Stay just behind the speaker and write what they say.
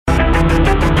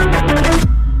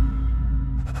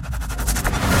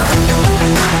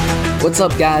What's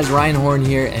up, guys? Ryan Horn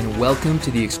here, and welcome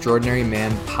to the Extraordinary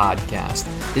Man Podcast.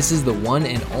 This is the one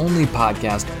and only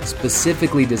podcast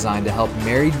specifically designed to help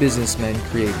married businessmen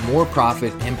create more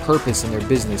profit and purpose in their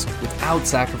business without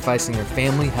sacrificing their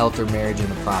family, health, or marriage in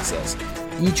the process.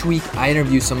 Each week, I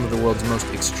interview some of the world's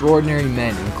most extraordinary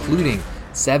men, including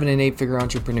 7- and 8-figure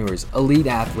entrepreneurs, elite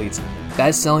athletes,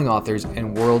 best-selling authors,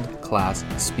 and world-class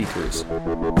speakers.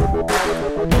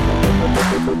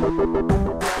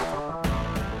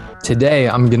 Today,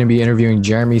 I'm going to be interviewing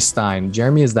Jeremy Stein.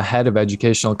 Jeremy is the head of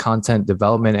educational content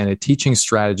development and a teaching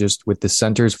strategist with the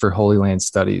Centers for Holy Land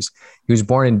Studies. He was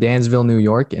born in Dansville, New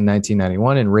York in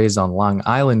 1991 and raised on Long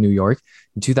Island, New York.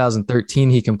 In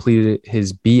 2013, he completed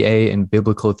his BA in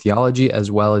biblical theology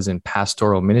as well as in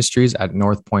pastoral ministries at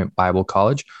North Point Bible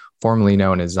College, formerly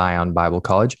known as Zion Bible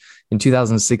College. In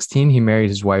 2016, he married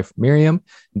his wife, Miriam.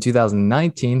 In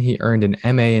 2019, he earned an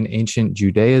MA in Ancient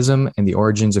Judaism and the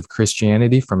Origins of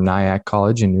Christianity from Nyack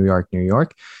College in New York, New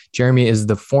York. Jeremy is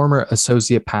the former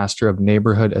associate pastor of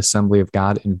Neighborhood Assembly of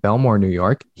God in Belmore, New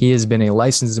York. He has been a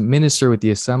licensed minister with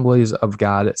the Assemblies of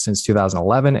God since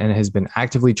 2011 and has been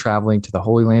actively traveling to the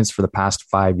Holy Lands for the past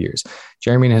 5 years.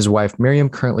 Jeremy and his wife, Miriam,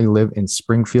 currently live in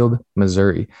Springfield,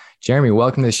 Missouri. Jeremy,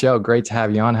 welcome to the show. Great to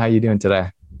have you on. How are you doing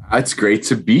today? It's great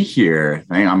to be here.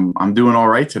 I'm doing all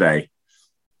right today.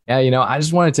 Yeah, I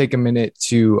just want to take a minute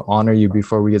to honor you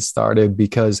before we get started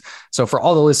so for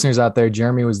all the listeners out there,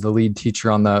 Jeremy was the lead teacher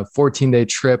on the 14-day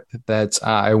trip that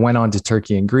I went on to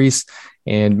Turkey and Greece.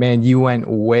 And man, you went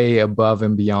way above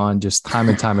and beyond just time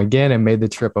and time again and made the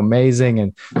trip amazing.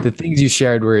 And the things you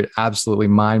shared were absolutely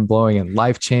mind-blowing and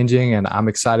life-changing. And I'm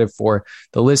excited for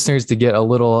the listeners to get a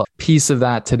little piece of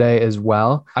that today as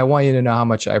well. I want you to know how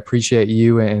much I appreciate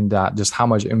you and just how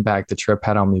much impact the trip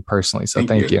had on me personally. So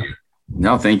thank you.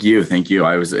 No, thank you. Thank you.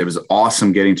 It was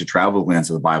awesome getting to travel the lands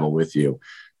of the Bible with you.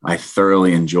 I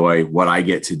thoroughly enjoy what I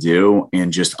get to do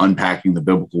and just unpacking the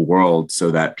biblical world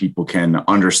so that people can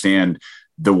understand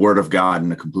the Word of God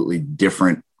in a completely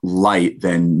different light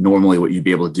than normally what you'd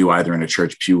be able to do either in a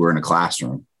church pew or in a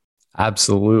classroom.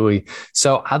 Absolutely.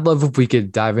 So I'd love if we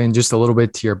could dive in just a little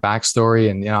bit to your backstory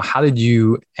and, how did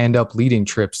you end up leading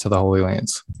trips to the Holy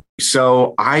Lands?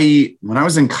 So when I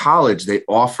was in college, they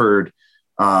offered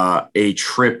a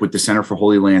trip with the Center for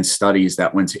Holy Land Studies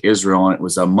that went to Israel. And it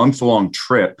was a month-long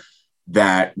trip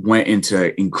that went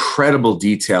into incredible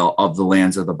detail of the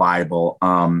lands of the Bible.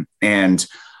 And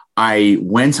I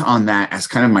went on that as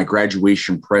kind of my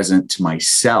graduation present to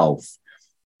myself.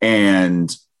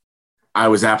 And I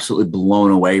was absolutely blown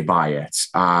away by it.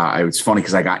 It was funny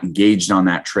because I got engaged on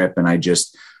that trip and I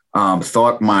just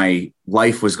thought my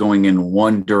life was going in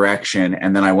one direction.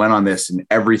 And then I went on this and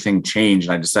everything changed.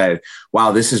 And I decided,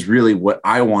 wow, this is really what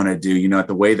I want to do.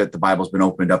 The way that the Bible's been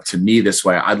opened up to me this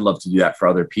way, I'd love to do that for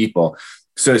other people.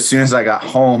 So as soon as I got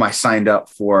home, I signed up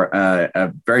for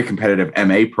a very competitive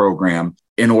MA program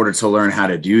in order to learn how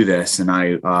to do this. And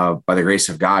I, by the grace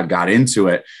of God, got into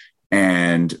it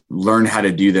and learned how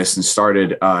to do this and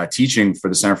started teaching for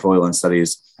the Center for Holy Land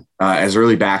Studies as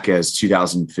early back as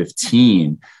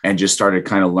 2015 and just started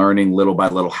kind of learning little by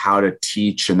little how to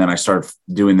teach. And then I started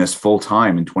doing this full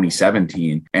time in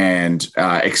 2017 and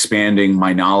expanding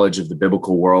my knowledge of the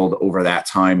biblical world over that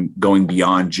time, going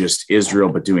beyond just Israel,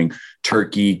 but doing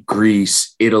Turkey,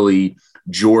 Greece, Italy,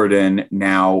 Jordan.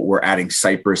 Now we're adding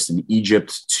Cyprus and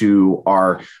Egypt to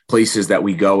our places that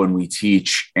we go and we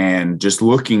teach, and just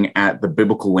looking at the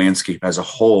biblical landscape as a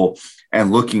whole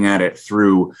and looking at it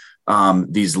through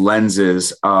these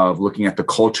lenses of looking at the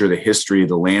culture, the history,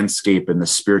 the landscape, and the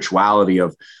spirituality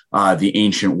of the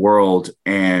ancient world.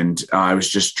 And I was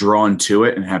just drawn to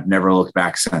it and have never looked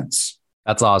back since.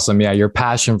 That's awesome. Yeah, your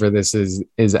passion for this is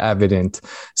evident.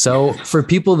 So for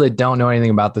people that don't know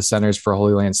anything about the Centers for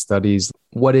Holy Land Studies,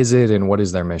 what is it and what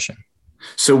is their mission?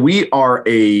 So we are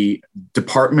a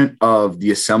department of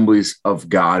the Assemblies of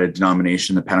God, a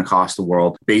denomination in the Pentecostal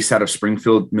world based out of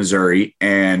Springfield, Missouri.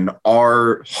 And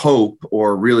our hope,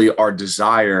 or really our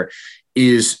desire,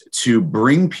 is to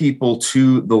bring people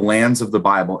to the lands of the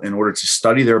Bible in order to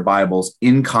study their Bibles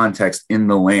in context in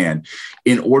the land,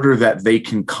 in order that they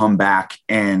can come back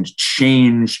and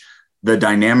change the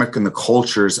dynamic and the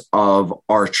cultures of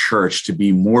our church to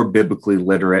be more biblically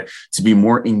literate, to be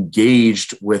more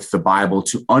engaged with the Bible,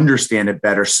 to understand it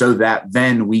better so that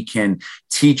then we can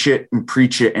teach it and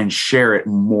preach it and share it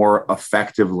more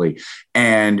effectively.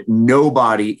 And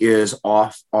nobody is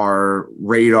off our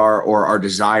radar or our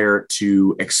desire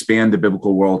to expand the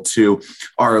biblical world to.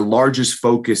 Our largest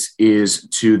focus is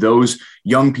to those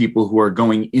young people who are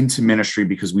going into ministry,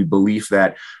 because we believe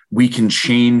that we can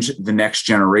change the next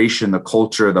generation, the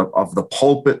culture of the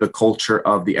pulpit, the culture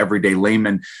of the everyday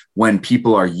layman when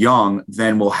people are young,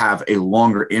 then we'll have a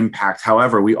longer impact.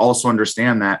 However, we also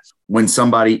understand that when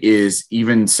somebody is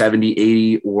even 70,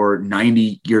 80, or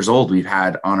 90 years old, we've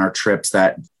had on our trips,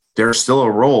 that there's still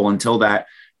a role until that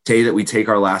day that we take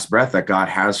our last breath that God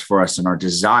has for us. And our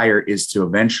desire is to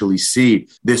eventually see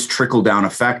this trickle down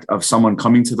effect of someone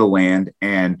coming to the land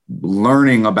and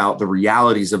learning about the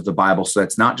realities of the Bible. So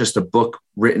that's not just a book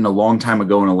written a long time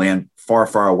ago in a land far,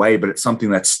 far away, but it's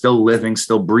something that's still living,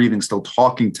 still breathing, still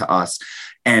talking to us,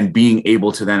 and being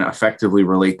able to then effectively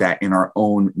relate that in our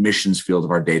own missions field of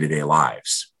our day-to-day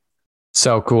lives.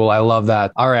 So cool. I love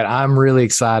that. All right. I'm really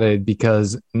excited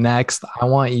because next I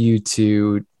want you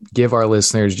to give our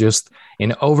listeners just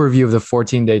an overview of the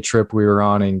 14-day trip we were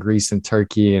on in Greece and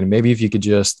Turkey. And maybe if you could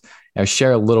just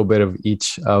share a little bit of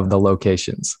each of the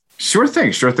locations. Sure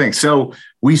thing. So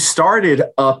we started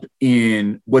up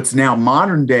in what's now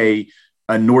modern day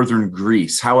northern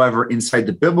Greece. However, inside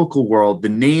the biblical world, the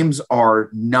names are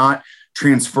not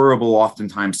transferable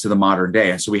oftentimes to the modern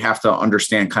day. And so we have to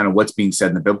understand kind of what's being said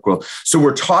in the biblical world. So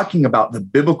we're talking about the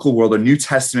biblical world, the New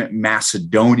Testament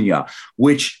Macedonia,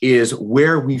 which is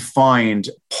where we find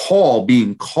Paul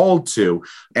being called to,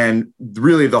 and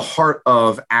really the heart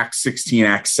of Acts 16,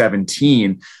 Acts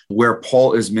 17, where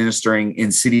Paul is ministering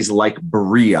in cities like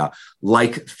Berea,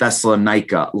 like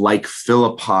Thessalonica, like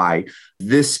Philippi.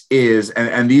 This is,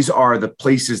 and these are the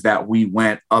places that we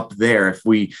went up there. If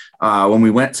we, when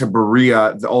we went to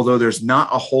Berea, although there's not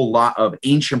a whole lot of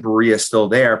ancient Berea still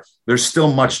there, there's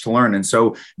still much to learn. And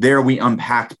so there we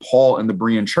unpacked Paul and the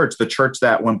Berean church, the church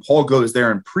that when Paul goes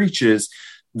there and preaches,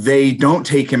 they don't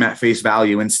take him at face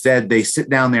value. Instead, they sit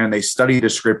down there and they study the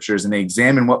scriptures and they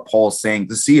examine what Paul's saying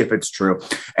to see if it's true.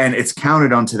 And it's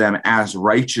counted unto them as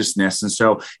righteousness. And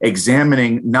so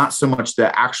examining not so much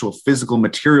the actual physical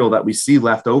material that we see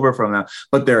left over from them,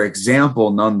 but their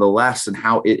example nonetheless and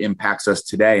how it impacts us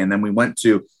today. And then we went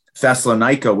to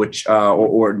Thessalonica, which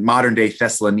or modern day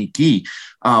Thessaloniki,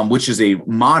 which is a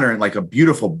modern, like a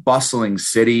beautiful, bustling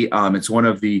city. It's one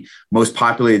of the most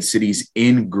populated cities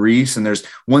in Greece. And there's,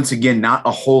 once again, not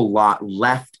a whole lot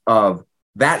left of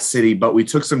that city, but we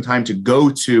took some time to go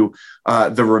to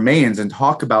the remains and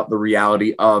talk about the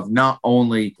reality of not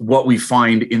only what we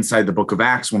find inside the book of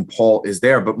Acts when Paul is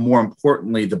there, but more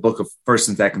importantly, the book of 1st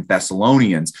and 2nd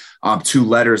Thessalonians, two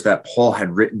letters that Paul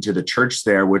had written to the church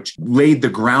there, which laid the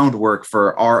groundwork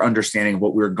for our understanding of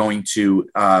what we were going to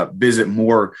visit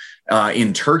more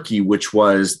in Turkey, which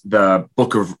was the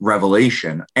book of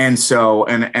Revelation. And so,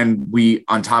 and we,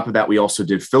 on top of that, we also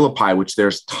did Philippi, which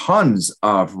there's tons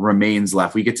of remains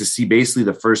left. We get to see basically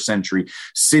the first century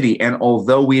city. And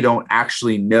although we don't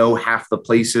actually know half the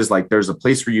places, like there's a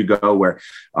place where you go where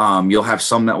you'll have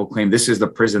some that will claim this is the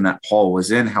prison that Paul was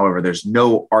in. However, there's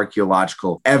no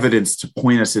archaeological evidence to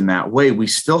point us in that way. We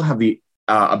still have the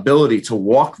ability to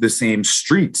walk the same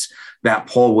streets that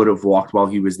Paul would have walked while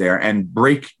he was there and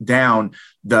break down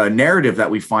the narrative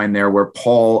that we find there where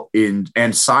Paul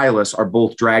and Silas are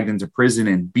both dragged into prison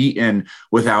and beaten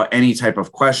without any type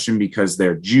of question because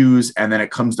they're Jews. And then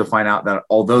it comes to find out that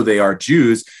although they are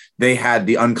Jews, they had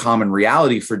the uncommon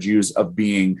reality for Jews of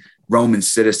being Roman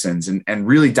citizens and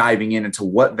really diving into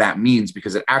what that means,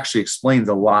 because it actually explains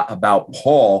a lot about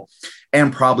Paul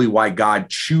and probably why God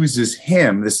chooses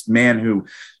him, this man who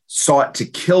sought to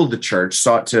kill the church,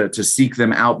 sought to seek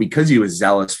them out because he was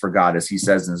zealous for God, as he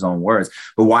says in his own words,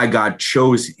 but why God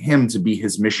chose him to be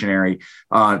his missionary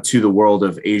to the world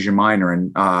of Asia Minor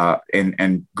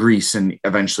and Greece and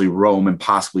eventually Rome and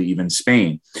possibly even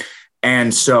Spain.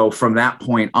 And so from that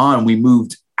point on, we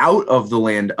moved out of the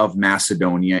land of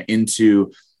Macedonia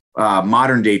into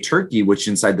modern day Turkey, which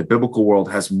inside the biblical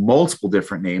world has multiple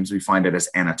different names. We find it as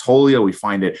Anatolia. We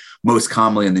find it most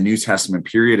commonly in the New Testament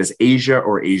period as Asia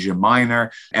or Asia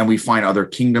Minor. And we find other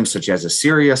kingdoms such as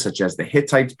Assyria, such as the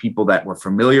Hittites, people that we're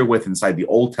familiar with inside the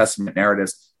Old Testament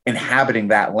narratives, inhabiting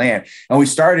that land. And we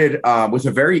started with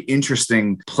a very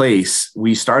interesting place.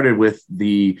 We started with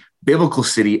the biblical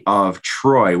city of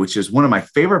Troy, which is one of my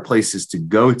favorite places to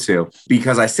go to,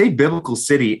 because I say biblical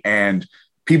city and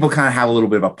people kind of have a little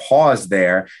bit of a pause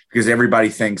there because everybody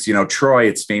thinks, Troy,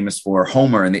 it's famous for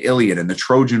Homer and the Iliad and the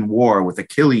Trojan War with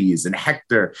Achilles and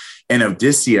Hector and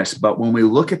Odysseus. But when we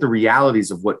look at the realities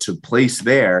of what took place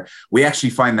there, we actually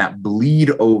find that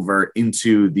bleed over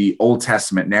into the Old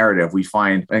Testament narrative. We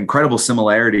find incredible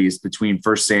similarities between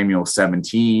 1 Samuel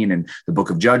 17 and the book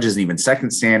of Judges and even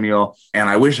 2 Samuel. And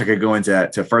I wish I could go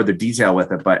into further detail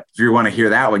with it. But if you want to hear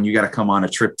that one, you got to come on a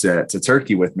trip to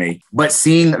Turkey with me. But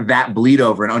seeing that bleed over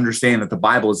over and understand that the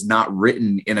Bible is not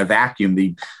written in a vacuum.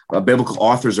 The biblical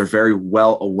authors are very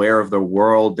well aware of their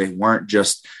world. They weren't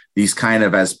just these kind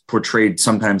of, as portrayed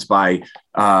sometimes by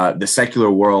the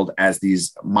secular world, as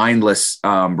these mindless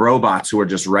robots who are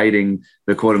just writing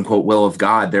the quote unquote will of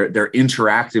God. They're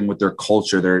interacting with their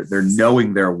culture. They're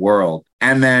knowing their world.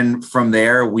 And then from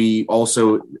there, we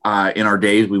also, in our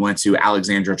days, we went to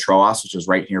Alexandria Troas, which is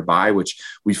right nearby, which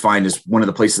we find is one of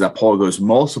the places that Paul goes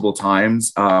multiple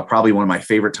times. Probably one of my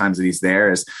favorite times that he's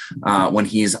there is when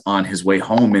he's on his way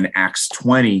home in Acts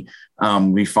 20.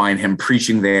 We find him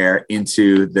preaching there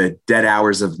into the dead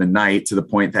hours of the night, to the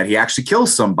point that he actually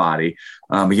kills somebody.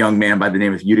 A young man by the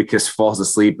name of Eutychus falls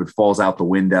asleep and falls out the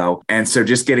window. And so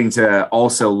just getting to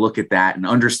also look at that and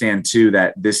understand too,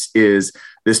 that this is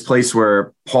this place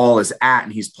where Paul is at,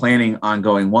 and he's planning on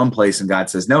going one place, and God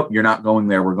says, nope, you're not going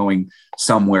there. We're going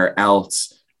somewhere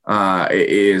else.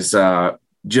 Is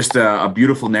just a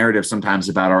beautiful narrative sometimes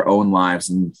about our own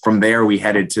lives. And from there, we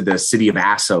headed to the city of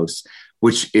Assos,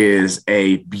 which is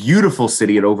a beautiful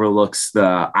city. It overlooks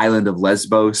the island of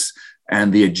Lesbos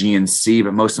and the Aegean Sea.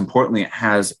 But most importantly, it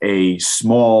has a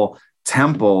small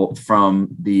temple from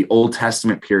the Old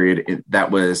Testament period that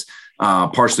was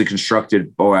partially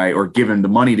constructed by, or given the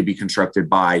money to be constructed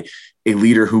by, a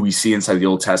leader who we see inside the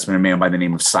Old Testament, a man by the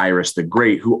name of Cyrus the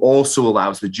Great, who also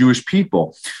allows the Jewish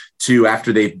people to,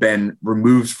 after they've been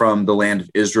removed from the land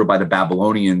of Israel by the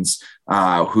Babylonians,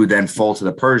 who then fall to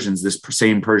the Persians, this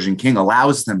same Persian king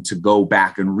allows them to go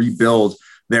back and rebuild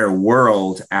their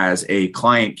world as a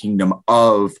client kingdom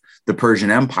of the Persian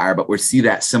Empire. But we see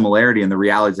that similarity in the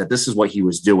reality that this is what he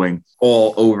was doing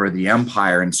all over the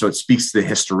empire. And so it speaks to the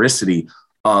historicity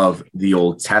of the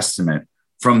Old Testament.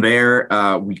 From there,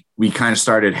 we kind of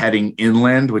started heading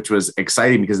inland, which was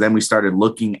exciting because then we started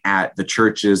looking at the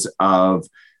churches of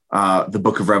the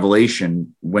book of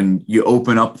Revelation. When you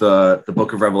open up the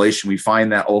book of Revelation, we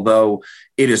find that although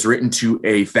it is written to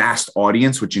a vast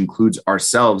audience, which includes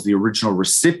ourselves, the original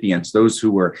recipients, those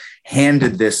who were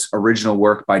handed this original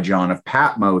work by John of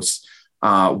Patmos,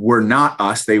 were not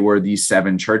us. They were these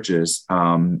 7 churches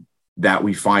that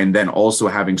we find then also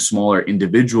having smaller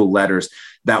individual letters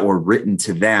that were written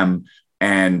to them,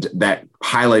 and that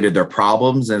highlighted their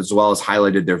problems as well as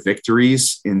highlighted their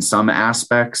victories in some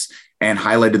aspects, and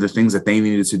highlighted the things that they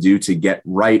needed to do to get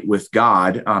right with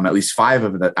God, at least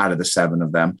 5 out of the 7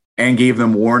 of them, and gave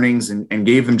them warnings and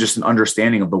gave them just an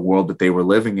understanding of the world that they were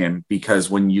living in.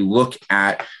 Because when you look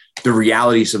at the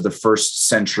realities of the first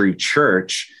century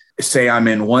church, say I'm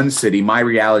in one city, my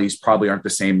realities probably aren't the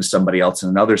same as somebody else in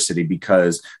another city,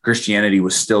 because Christianity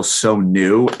was still so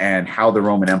new, and how the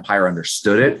Roman Empire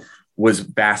understood it was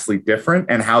vastly different,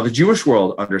 and how the Jewish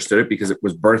world understood it, because it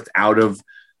was birthed out of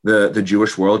the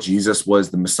Jewish world. Jesus was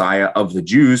the Messiah of the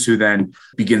Jews, who then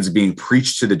begins being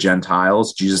preached to the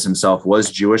Gentiles. Jesus himself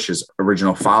was Jewish. His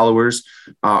original followers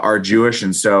are Jewish.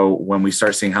 And so when we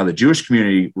start seeing how the Jewish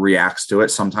community reacts to it,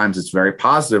 sometimes it's very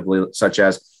positively, such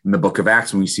as in the book of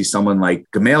Acts, when we see someone like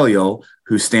Gamaliel,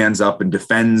 who stands up and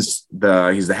defends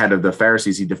he's the head of the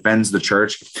Pharisees. He defends the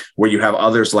church, where you have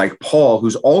others like Paul,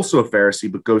 who's also a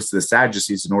Pharisee, but goes to the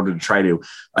Sadducees in order to try to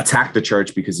attack the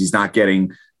church because he's not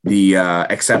getting the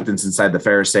acceptance inside the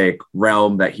Pharisaic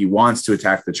realm that he wants to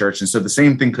attack the church. And so the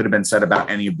same thing could have been said about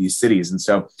any of these cities. And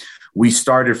so we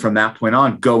started from that point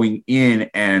on going in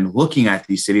and looking at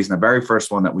these cities. And the very first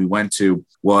one that we went to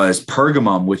was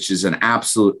Pergamum, which is an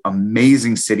absolute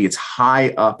amazing city. It's high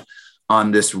up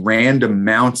on this random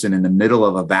mountain in the middle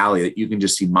of a valley that you can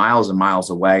just see miles and miles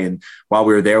away. And while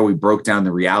we were there, we broke down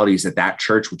the realities that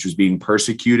church, which was being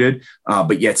persecuted,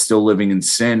 but yet still living in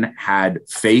sin, had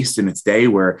faced in its day,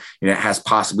 where it has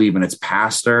possibly even its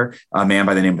pastor, a man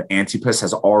by the name of Antipas,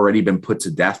 has already been put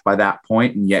to death by that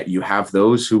point. And yet you have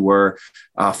those who were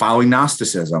following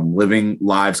Gnosticism, living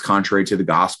lives contrary to the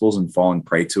Gospels and falling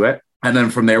prey to it. And then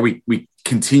from there, we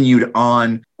continued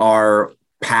on our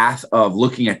path of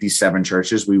looking at these 7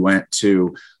 churches. We went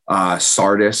to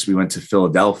Sardis, we went to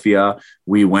Philadelphia,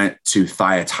 we went to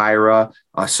Thyatira.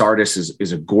 Sardis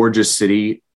is a gorgeous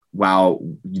city. Wow,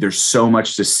 there's so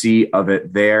much to see of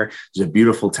it there. There's a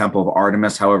beautiful temple of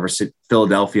Artemis. However,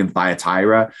 Philadelphia and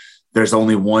Thyatira, there's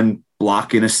only one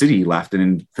block in a city left. And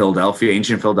in Philadelphia,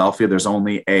 ancient Philadelphia, there's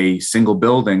only a single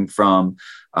building from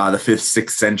the 5th,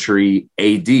 6th century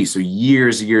AD. So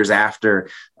years after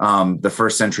the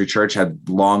first century church had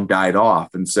long died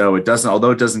off. And so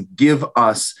although it doesn't give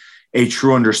us a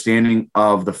true understanding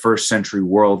of the first century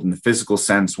world in the physical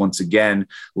sense, once again,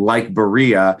 like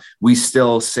Berea, we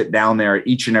still sit down there at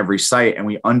each and every site and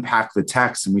we unpack the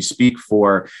text and we speak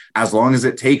for as long as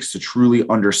it takes to truly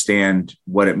understand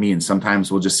what it means.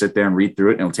 Sometimes we'll just sit there and read through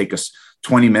it, and it'll take us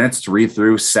 20 minutes to read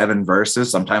through 7 verses.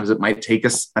 Sometimes it might take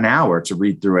us an hour to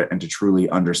read through it and to truly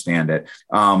understand it.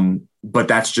 But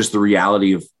that's just the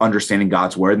reality of understanding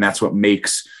God's word. And that's what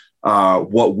makes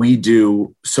what we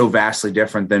do so vastly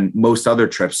different than most other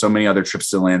trips. So many other trips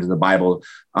to the land of the Bible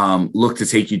look to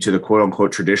take you to the quote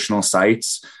unquote traditional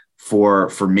sites.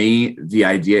 For me, the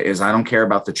idea is I don't care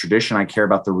about the tradition. I care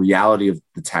about the reality of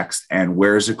the text and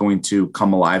where is it going to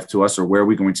come alive to us, or where are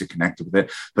we going to connect with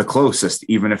it the closest,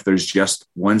 even if there's just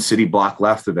one city block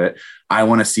left of it. I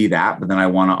want to see that, but then I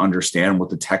want to understand what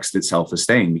the text itself is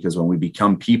saying, because when we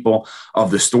become people of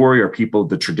the story or people of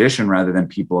the tradition rather than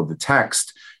people of the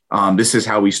text, this is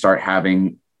how we start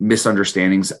having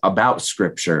misunderstandings about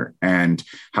scripture and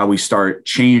how we start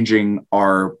changing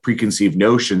our preconceived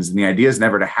notions. And the idea is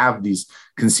never to have these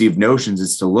conceived notions.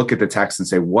 It's to look at the text and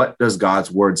say, what does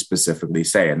God's word specifically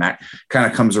say? And that kind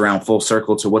of comes around full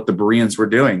circle to what the Bereans were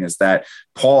doing, is that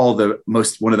Paul,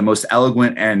 one of the most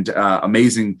eloquent and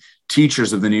amazing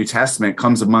teachers of the New Testament,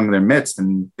 comes among their midst,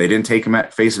 and they didn't take him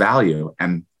at face value.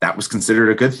 And that was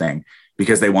considered a good thing,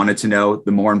 because they wanted to know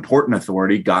the more important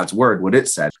authority, God's word, what it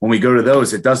said. When we go to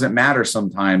those, it doesn't matter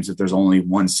sometimes if there's only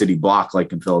one city block,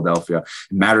 like in Philadelphia.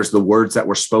 It matters the words that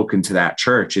were spoken to that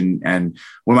church. And one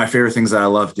of my favorite things that I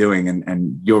love doing,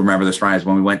 and you'll remember this, Ryan, is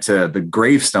when we went to the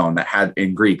gravestone that had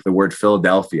in Greek the word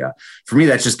Philadelphia. For me,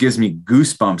 that just gives me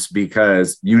goosebumps,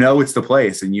 because it's the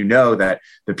place, and that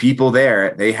the people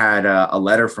there, they had a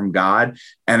letter from God,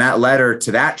 and that letter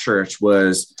to that church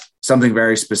was something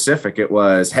very specific. It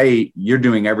was, hey, you're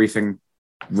doing everything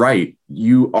right.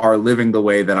 You are living the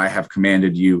way that I have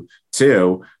commanded you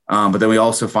to. But then we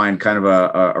also find kind of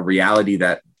a reality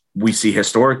that we see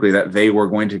historically, that they were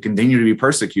going to continue to be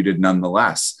persecuted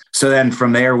nonetheless. So then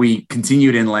from there, we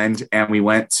continued inland, and we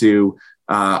went to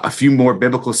a few more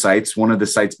biblical sites, one of the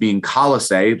sites being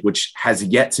Colossae, which has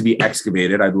yet to be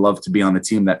excavated. I'd love to be on the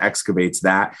team that excavates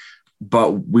that.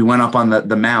 But we went up on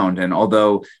the mound, and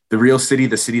although the real city,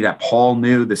 the city that Paul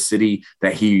knew, the city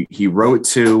that he wrote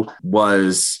to,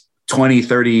 was 20,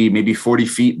 30, maybe 40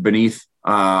 feet beneath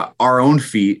our own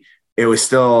feet, it was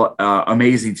still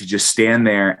amazing to just stand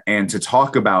there and to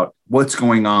talk about what's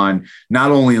going on, not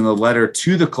only in the letter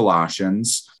to the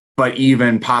Colossians, but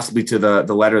even possibly to the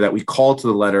letter that we call to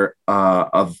the letter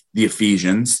of the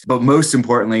Ephesians, but most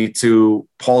importantly to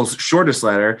Paul's shortest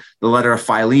letter, the letter of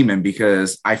Philemon,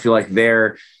 because I feel like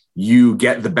there you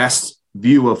get the best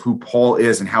view of who Paul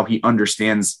is and how he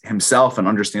understands himself and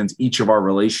understands each of our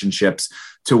relationships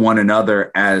to one another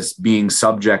as being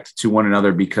subject to one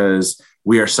another, because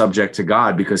we are subject to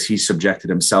God, because he subjected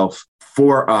himself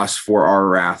for us, for our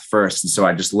wrath first. And so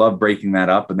I just love breaking that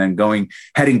up, and then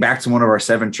heading back to one of our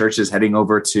 7 churches, heading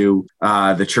over to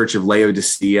the Church of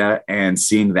Laodicea and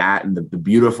seeing that and the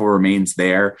beautiful remains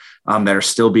there that are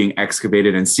still being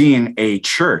excavated, and seeing a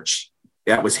church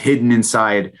that was hidden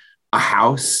inside a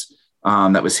house,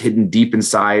 that was hidden deep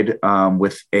inside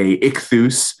with a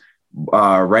ichthus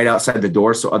right outside the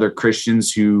door. So other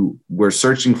Christians who were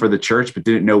searching for the church but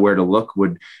didn't know where to look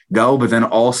would go. But then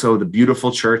also the beautiful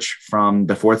church from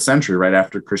the 4th century, right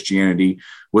after Christianity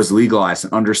was legalized,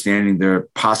 and understanding the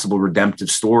possible redemptive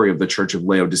story of the Church of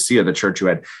Laodicea, the church who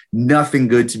had nothing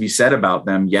good to be said about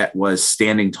them, yet was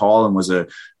standing tall and was a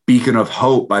beacon of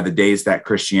hope by the days that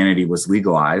Christianity was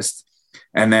legalized.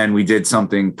 And then we did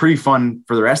something pretty fun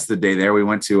for the rest of the day there. We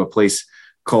went to a place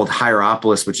called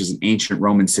Hierapolis, which is an ancient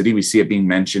Roman city. We see it being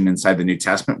mentioned inside the New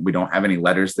Testament. We don't have any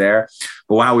letters there.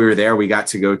 But while we were there, we got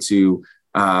to go to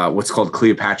what's called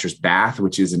Cleopatra's Bath,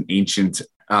 which is an ancient,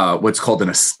 what's called an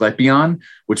Asclepion,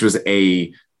 which was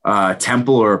a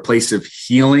temple or a place of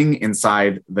healing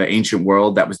inside the ancient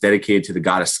world that was dedicated to the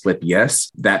god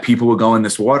Asclepius, that people would go in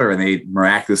this water and they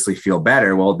miraculously feel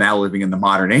better. Well, now living in the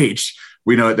modern age,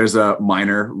 we know that there's a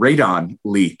minor radon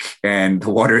leak and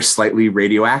the water is slightly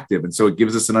radioactive. And so it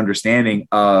gives us an understanding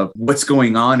of what's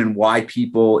going on and why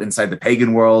people inside the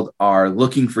pagan world are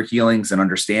looking for healings and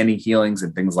understanding healings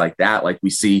and things like that. Like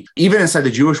we see even inside the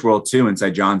Jewish world too,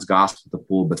 inside John's Gospel, the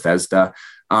pool of Bethesda.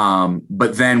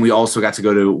 But then we also got to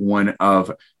go to one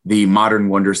of the modern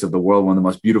wonders of the world, one of the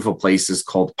most beautiful places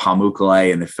called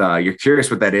Pamukkale. And if you're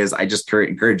curious what that is, I just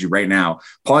encourage you right now,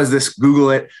 pause this, Google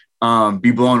it. Be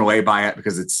blown away by it,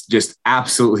 because it's just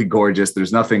absolutely gorgeous.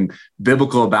 There's nothing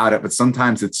biblical about it, but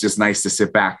sometimes it's just nice to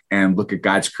sit back and look at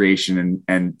God's creation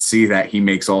and see that he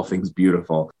makes all things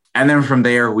beautiful. And then from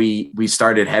there, we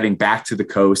started heading back to the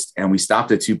coast, and we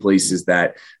stopped at 2 places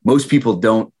that most people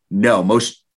don't know.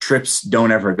 Most trips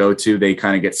don't ever go to. They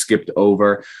kind of get skipped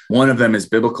over. One of them is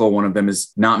biblical. One of them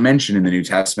is not mentioned in the New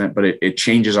Testament, but it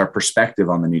changes our perspective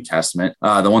on the New Testament.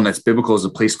 The one that's biblical is a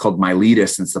place called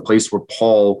Miletus. And it's the place where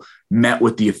Paul met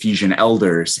with the Ephesian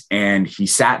elders, and he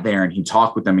sat there and he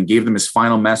talked with them and gave them his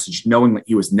final message, knowing that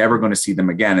he was never going to see them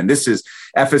again. And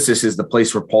Ephesus is the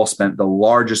place where Paul spent the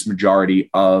largest majority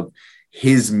of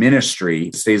his ministry.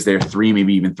 He stays there 3,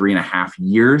 maybe even 3.5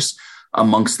 years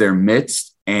amongst their midst.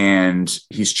 And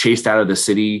he's chased out of the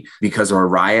city because of a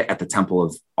riot at the temple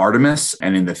of Artemis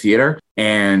and in the theater.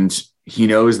 And he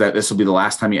knows that this will be the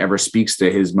last time he ever speaks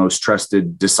to his most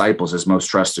trusted disciples, his most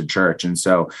trusted church. And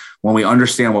so when we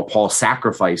understand what Paul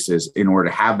sacrifices in order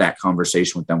to have that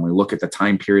conversation with them, we look at the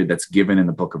time period that's given in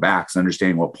the book of Acts,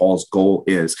 understanding what Paul's goal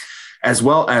is, as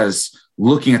well as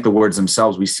looking at the words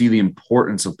themselves, we see the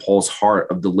importance of Paul's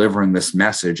heart of delivering this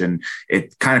message. And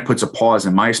it kind of puts a pause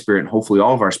in my spirit and hopefully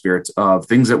all of our spirits of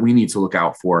things that we need to look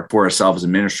out for ourselves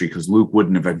in ministry, because Luke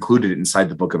wouldn't have included it inside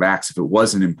the book of Acts if it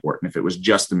wasn't important, if it was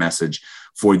just a message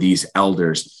for these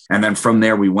elders. And then from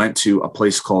there, we went to a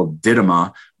place called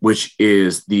Didyma, which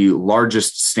is the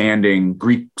largest standing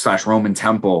Greek/Roman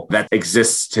temple that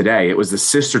exists today. It was the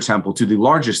sister temple to the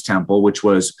largest temple, which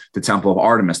was the Temple of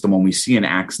Artemis, the one we see in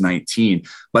Acts 19.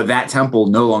 But that temple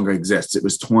no longer exists. It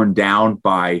was torn down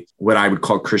by what I would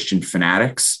call Christian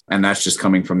fanatics. And that's just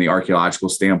coming from the archaeological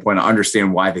standpoint. I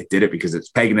understand why they did it, because it's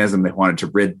paganism. They wanted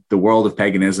to rid the world of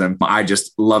paganism. I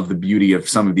just love the beauty of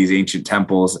some of these ancient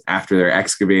temples after they're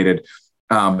excavated.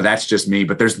 But that's just me.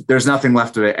 But there's nothing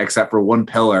left of it except for one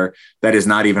pillar that is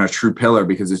not even a true pillar,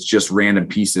 because it's just random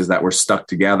pieces that were stuck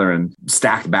together and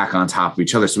stacked back on top of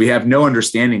each other. So we have no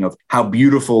understanding of how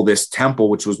beautiful this temple,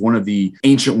 which was one of the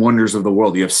ancient wonders of the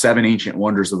world. You have 7 ancient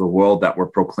wonders of the world that were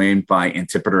proclaimed by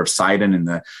Antipater of Sidon in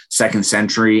the 2nd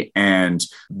century. And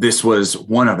this was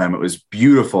one of them. It was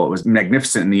beautiful. It was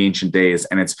magnificent in the ancient days.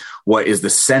 And it's what is the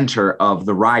center of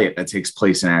the riot that takes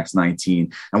place in Acts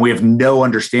 19. And we have no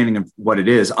understanding of what it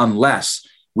is unless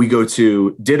we go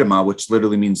to Didyma, which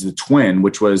literally means the twin,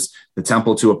 which was the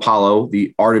temple to Apollo,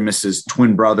 the Artemis's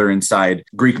twin brother inside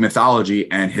Greek mythology.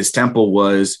 And his temple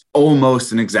was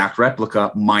almost an exact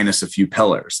replica minus a few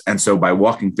pillars. And so by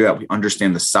walking through that, we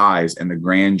understand the size and the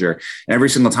grandeur. And every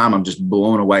single time I'm just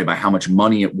blown away by how much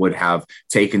money it would have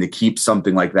taken to keep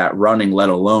something like that running, let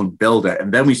alone build it.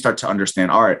 And then we start to understand,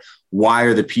 all right, why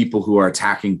are the people who are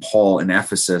attacking Paul in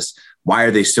Ephesus, why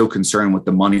are they so concerned with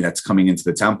the money that's coming into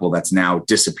the temple that's now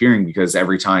disappearing? Because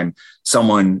every time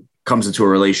someone comes into a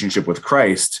relationship with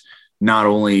Christ, not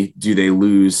only do they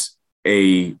lose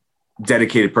a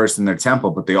dedicated person in their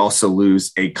temple, but they also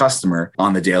lose a customer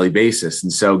on the daily basis.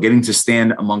 And so getting to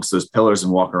stand amongst those pillars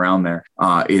and walk around there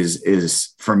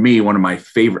is for me, one of my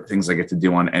favorite things I get to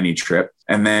do on any trip.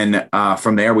 And then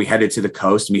from there, we headed to the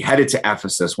coast and we headed to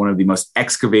Ephesus, one of the most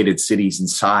excavated cities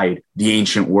inside the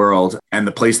ancient world. And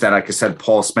the place that, like I said,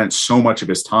 Paul spent so much of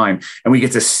his time. And we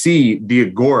get to see the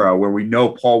Agora, where we know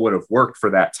Paul would have worked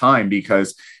for that time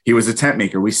because he was a tent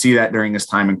maker. We see that during his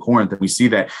time in Corinth. And we see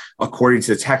that according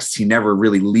to the text, he never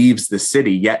really leaves the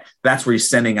city, yet that's where he's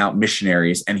sending out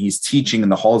missionaries and he's teaching in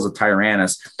the halls of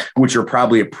Tyrannus, which are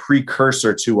probably a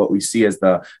precursor to what we see as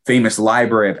the famous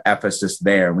library of Ephesus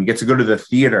there. And we get to go to the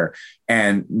theater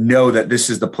and know that this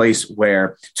is the place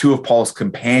where 2 of Paul's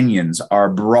companions are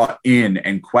brought in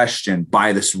and questioned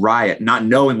by this riot, not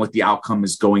knowing what the outcome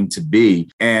is going to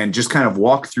be, and just kind of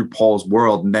walk through Paul's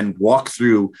world and then walk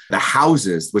through the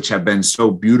houses, which have been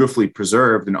so beautifully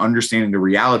preserved, and understanding the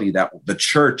reality that the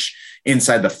church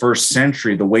inside the 1st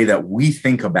century, the way that we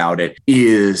think about it,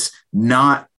 is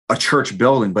not a church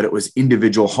building, but it was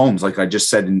individual homes. Like I just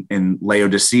said in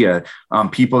Laodicea,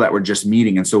 people that were just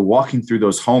meeting. And so walking through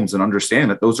those homes and understanding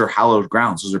that those are hallowed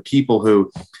grounds. Those are people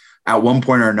who at one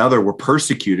point or another were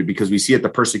persecuted, because we see that the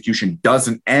persecution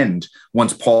doesn't end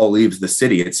once Paul leaves the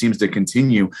city. It seems to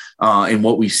continue in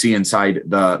what we see inside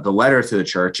the letter to the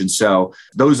church. And so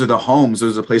those are the homes,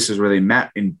 those are the places where they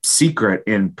met in secret,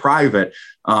 in private,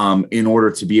 in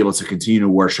order to be able to continue to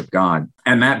worship God.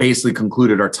 And that basically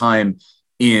concluded our time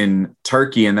in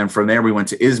Turkey. And then from there, we went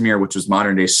to Izmir, which was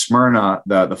modern day Smyrna,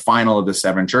 the final of the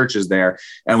 7 churches there.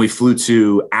 And we flew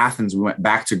to Athens. We went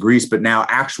back to Greece, but now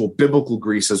actual biblical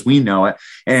Greece as we know it.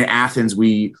 And in Athens,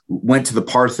 we went to the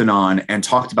Parthenon and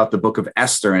talked about the book of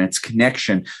Esther and its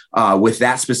connection with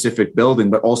that specific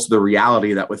building, but also the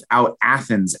reality that without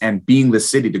Athens and being the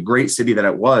city, the great city that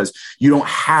it was, you don't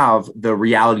have the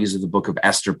realities of the book of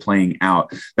Esther playing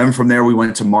out. Then from there, we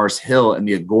went to Mars Hill and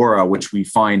the Agora, which we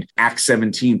find Acts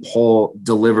 17, Paul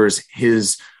delivers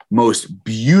his most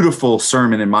beautiful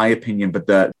sermon, in my opinion, but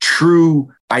the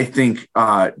true, I think,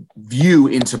 view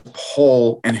into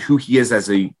Paul and who he is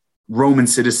as a Roman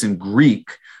citizen Greek.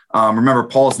 Remember,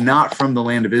 Paul's not from the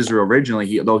land of Israel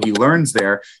originally. Though he learns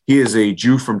there, he is a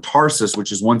Jew from Tarsus,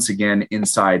 which is once again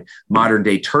inside modern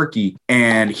day Turkey.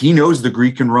 And he knows the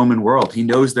Greek and Roman world. He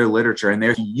knows their literature, and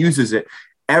there he uses it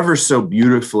ever so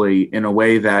beautifully in a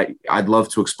way that I'd love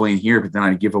to explain here, but then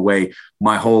I'd give away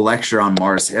my whole lecture on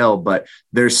Mars Hill. But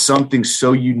there's something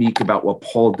so unique about what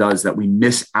Paul does that we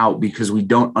miss out because we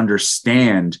don't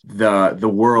understand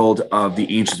the world of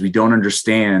the ancients. We don't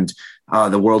understand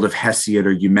the world of Hesiod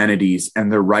or Eumenides and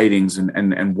their writings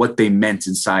and what they meant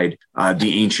inside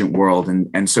the ancient world.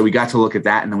 And so we got to look at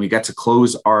that. And then we got to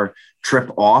close our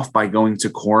trip off by going to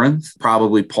Corinth,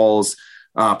 probably Paul's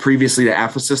previously to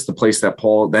Ephesus, the place that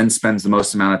Paul then spends the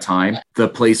most amount of time, the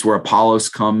place where Apollos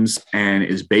comes and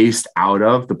is based out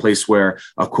of, the place where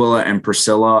Aquila and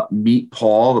Priscilla meet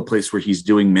Paul, the place where he's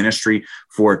doing ministry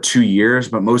for 2 years.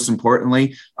 But most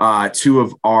importantly, two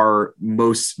of our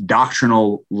most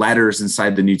doctrinal letters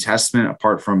inside the New Testament,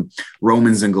 apart from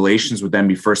Romans and Galatians, would then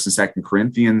be 1st and 2nd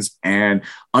Corinthians, and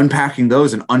unpacking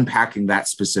those and unpacking that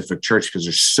specific church, because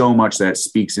there's so much that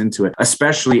speaks into it,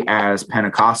 especially as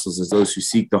Pentecostals, as those who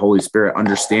seek the Holy Spirit,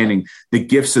 understanding the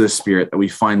gifts of the Spirit that we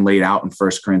find laid out in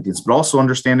 1 Corinthians, but also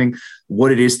understanding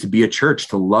what it is to be a church,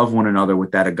 to love one another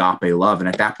with that agape love. And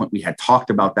at that point, we had talked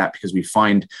about that because we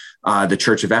find the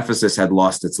church of Ephesus had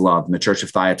lost its love, and the church of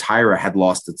Thyatira had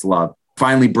lost its love.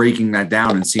 Finally breaking that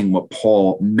down and seeing what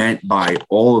Paul meant by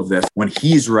all of this when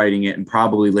he's writing it, and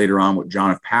probably later on what John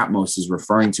of Patmos is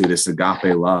referring to, this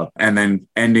agape love. And then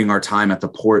ending our time at the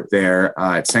port there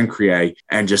at Cenchreae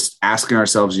and just asking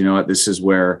ourselves, you know what, this is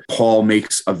where Paul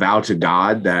makes a vow to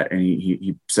God that, and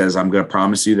he says, I'm going to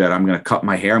promise you that I'm going to cut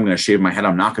my hair, I'm going to shave my head,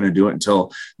 I'm not going to do it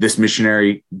until this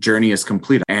missionary journey is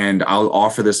complete. And I'll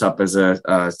offer this up as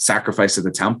a sacrifice at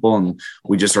the temple. And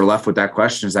we just are left with that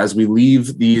question, is as we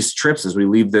leave these trips, as we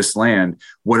leave this land,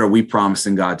 what are we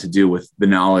promising God to do with the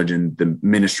knowledge and the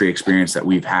ministry experience that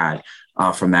we've had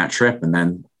from that trip? And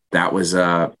then that was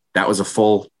a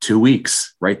full 2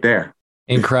 weeks right there.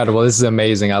 Incredible. This is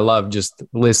amazing. I love just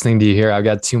listening to you here. I've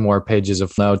got 2 more pages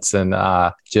of notes, and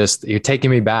just you're taking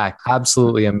me back.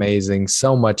 Absolutely amazing.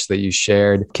 So much that you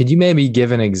shared. Could you maybe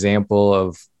give an example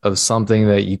of something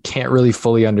that you can't really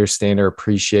fully understand or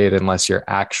appreciate unless you're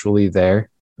actually there?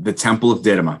 The Temple of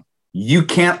Didyma. You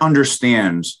can't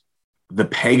understand the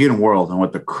pagan world and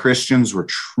what the Christians were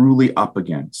truly up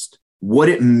against, what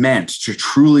it meant to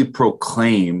truly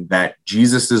proclaim that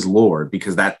Jesus is Lord,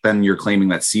 because that then you're claiming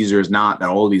that Caesar is not, that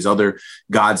all of these other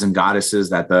gods and goddesses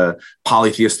that the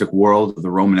polytheistic world of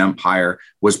the Roman Empire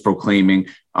was proclaiming.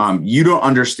 You don't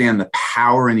understand the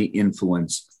power and the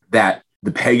influence that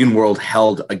the pagan world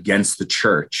held against the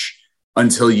church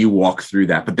until you walk through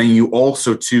that. But then you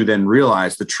also too then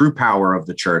realize the true power of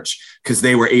the church, because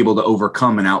they were able to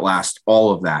overcome and outlast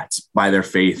all of that by their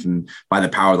faith and by the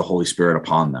power of the Holy Spirit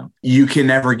upon them. You can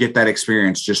never get that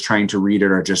experience just trying to read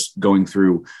it or just going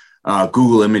through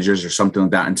Google Images or something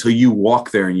like that until you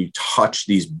walk there and you touch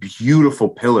these beautiful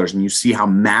pillars and you see how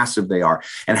massive they are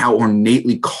and how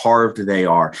ornately carved they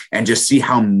are, and just see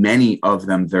how many of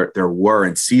them there were,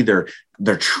 and see their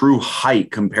true height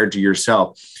compared to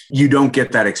yourself. You don't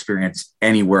get that experience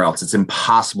anywhere else. It's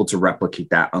impossible to replicate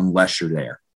that unless you're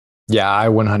there. Yeah, I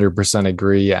 100%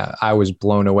 agree. Yeah, I was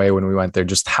blown away when we went there,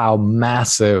 just how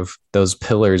massive those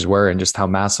pillars were and just how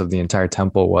massive the entire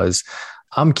temple was.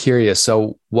 I'm curious.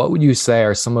 So what would you say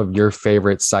are some of your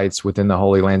favorite sites within the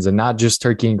Holy Lands, and not just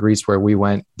Turkey and Greece where we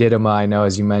went? Didyma, I know,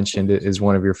 as you mentioned, is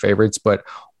one of your favorites, but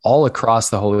all across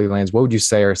the Holy Lands, what would you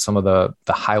say are some of the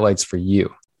highlights for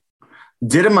you?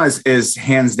 Didyma is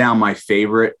hands down my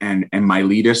favorite, and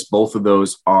Miletus. Both of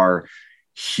those are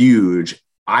huge.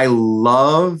 I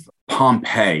love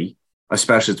Pompeii,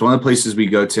 especially. It's one of the places we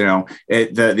go to now.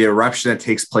 The eruption that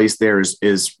takes place there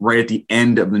is right at the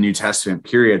end of the New Testament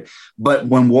period. But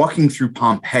when walking through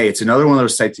Pompeii, it's another one of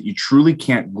those sites that you truly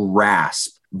can't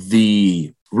grasp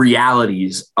the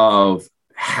realities of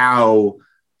how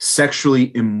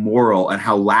sexually immoral and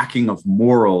how lacking of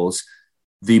morals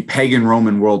the pagan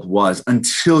Roman world was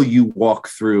until you walk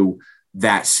through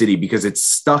that city, because it's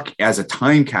stuck as a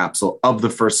time capsule of the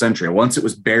first century. Once it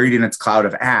was buried in its cloud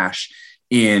of ash,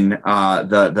 in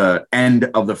the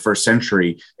end of the first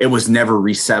century, it was never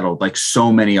resettled like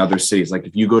so many other cities. Like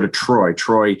if you go to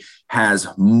Troy has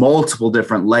multiple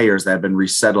different layers that have been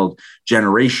resettled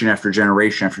generation after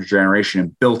generation after generation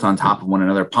and built on top of one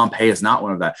another. Pompeii is not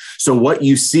one of that. So what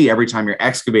you see every time you're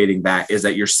excavating that is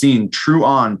that you're seeing true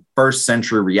on first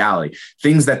century reality,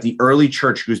 things that the early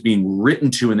church who's being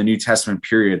written to in the New Testament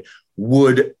period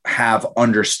would have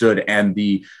understood. And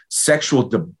the sexual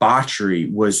debauchery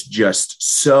was just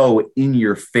so in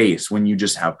your face when you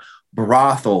just have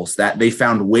brothels that they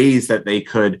found ways that they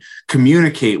could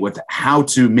communicate with how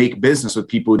to make business with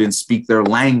people who didn't speak their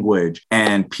language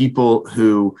and people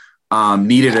who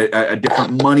needed a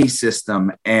different money system.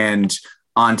 And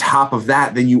on top of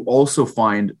that, then you also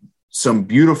find some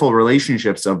beautiful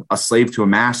relationships of a slave to a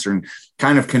master and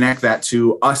kind of connect that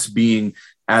to us being,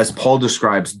 as Paul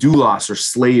describes, doulos or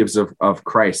slaves of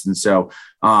Christ. And so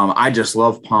I just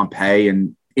love Pompeii.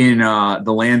 And in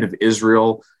the land of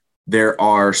Israel, there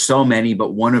are so many,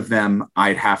 but one of them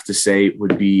I'd have to say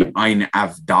would be Ein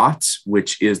Avdat,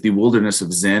 which is the wilderness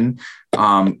of Zin.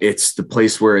 It's the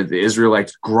place where the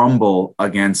Israelites grumble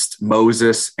against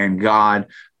Moses and God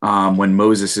when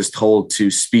Moses is told to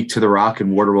speak to the rock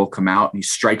and water will come out, and he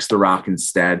strikes the rock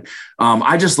instead.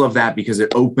 I just love that because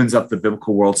it opens up the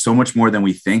biblical world so much more than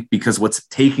we think, because what's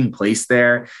taking place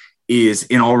there is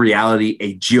in all reality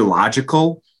a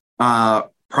geological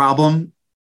problem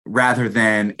rather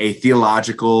than a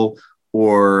theological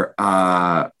or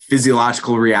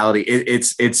physiological reality.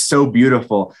 It's so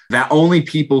beautiful that only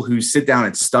people who sit down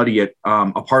and study it,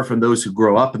 apart from those who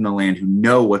grow up in the land, who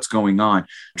know what's going on,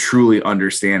 truly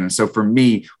understand. And so for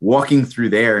me, walking through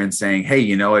there and saying, hey,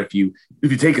 you know, if you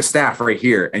take a staff right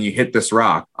here and you hit this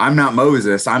rock, I'm not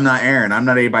Moses, I'm not Aaron, I'm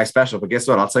not anybody special, but guess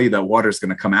what? I'll tell you that water is going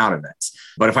to come out of it.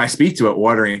 But if I speak to it,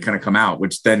 water ain't going to come out,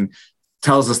 which then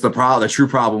tells us the true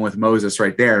problem with Moses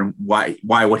right there, and why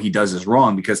what he does is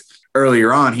wrong. Because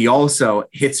earlier on, he also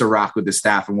hits a rock with the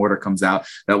staff and water comes out.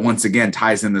 That once again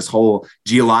ties in this whole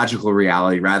geological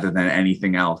reality rather than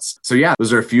anything else. So yeah,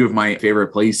 those are a few of my favorite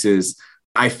places.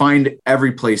 I find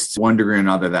every place to one degree or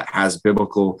another that has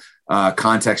biblical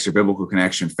context or biblical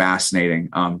connection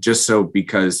fascinating, just so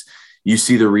because you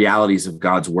see the realities of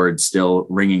God's word still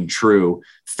ringing true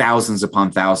thousands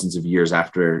upon thousands of years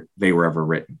after they were ever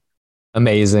written.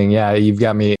 Amazing. Yeah, you've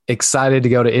got me excited to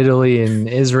go to Italy and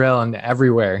Israel and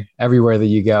everywhere that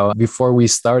you go. Before we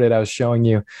started, I was showing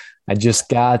you, I just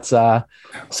got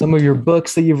some of your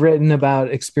books that you've written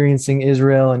about experiencing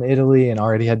Israel and Italy, and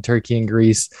already had Turkey and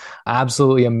Greece.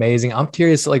 Absolutely amazing. I'm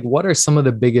curious, like, what are some of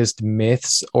the biggest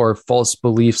myths or false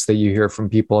beliefs that you hear from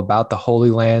people about the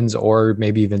Holy Lands, or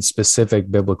maybe even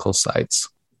specific biblical sites?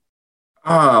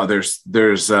 Oh,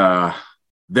 there's a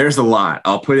lot.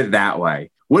 I'll put it that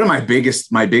way. One of my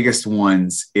biggest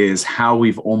ones is how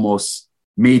we've almost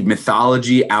made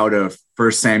mythology out of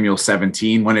 1 Samuel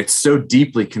 17 when it's so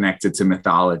deeply connected to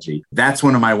mythology. That's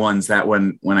one of my ones that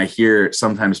when I hear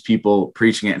sometimes people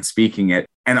preaching it and speaking it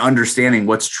and understanding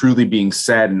what's truly being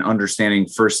said and understanding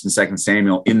 1st and 2nd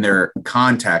Samuel in their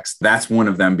context, that's one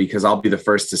of them, because I'll be the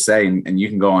first to say, and you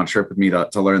can go on a trip with me to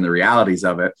learn the realities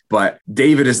of it, but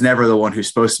David is never the one who's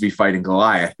supposed to be fighting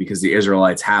Goliath because the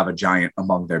Israelites have a giant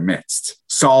among their midst.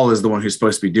 Saul is the one who's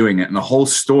supposed to be doing it. And the whole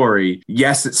story,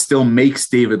 yes, it still makes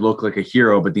David look like a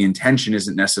hero, but the intention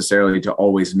isn't necessarily to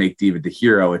always make David the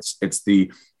hero. It's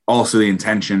also the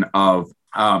intention of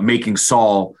making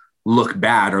Saul look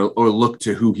bad or look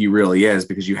to who he really is,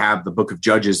 because you have the book of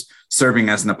Judges serving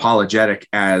as an apologetic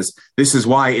as this is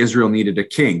why Israel needed a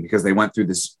king, because they went through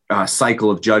this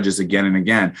cycle of judges again and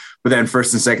again. But then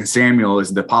 1st and 2nd Samuel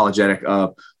is the apologetic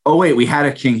of, oh, wait, we had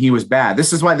a king. He was bad.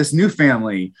 This is why this new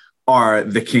family are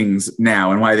the kings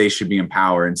now and why they should be in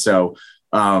power. And so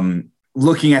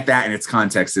looking at that in its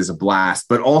context is a blast.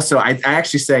 But also I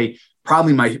actually say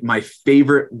probably my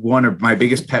favorite one, or my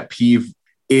biggest pet peeve,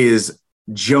 is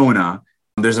Jonah.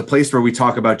 There's a place where we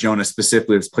talk about Jonah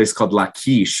specifically. It's a place called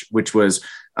Lachish, which was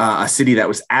a city that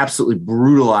was absolutely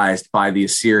brutalized by the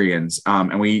Assyrians.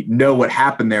 And we know what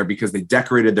happened there because they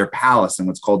decorated their palace in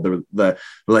what's called the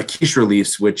Lachish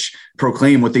reliefs, which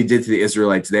proclaim what they did to the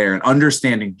Israelites there. And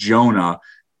understanding Jonah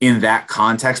in that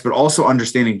context, but also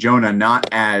understanding Jonah not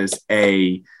as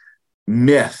a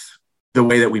myth, the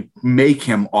way that we make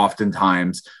him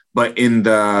oftentimes, but in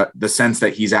the sense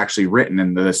that he's actually written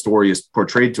and the story is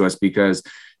portrayed to us, because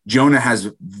Jonah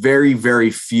has very, very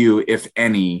few, if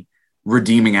any,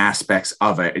 redeeming aspects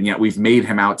of it. And yet we've made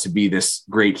him out to be this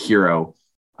great hero.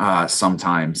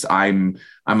 sometimes. I'm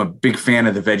a big fan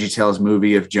of the VeggieTales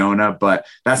movie of Jonah, but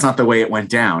that's not the way it went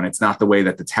down. It's not the way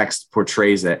that the text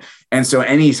portrays it. And so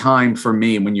anytime for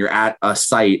me, when you're at a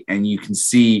site and you can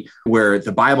see where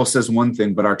the Bible says one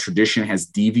thing, but our tradition has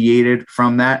deviated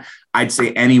from that, I'd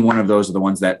say any one of those are the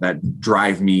ones that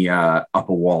drive me up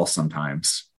a wall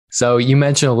sometimes. So you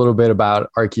mentioned a little bit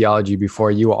about archaeology before.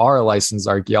 You are a licensed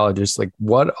archaeologist. Like,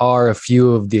 what are a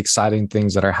few of the exciting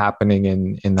things that are happening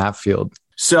in that field?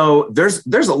 So there's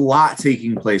a lot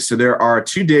taking place. So there are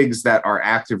 2 digs that are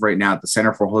active right now at the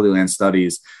Center for Holy Land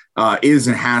Studies. Is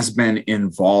and has been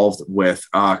involved with.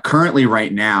 Currently,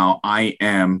 right now, I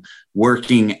am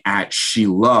working at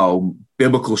Shiloh,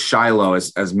 biblical Shiloh,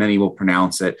 as many will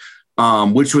pronounce it,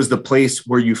 which was the place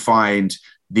where you find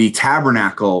the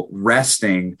tabernacle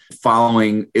resting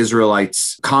following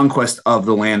Israelites' conquest of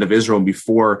the land of Israel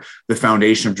before the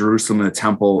foundation of Jerusalem and the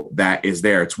temple that is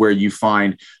there. It's where you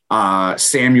find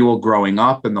Samuel growing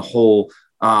up and the whole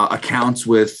accounts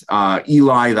with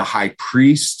Eli, the high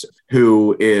priest,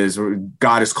 who is,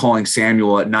 God is calling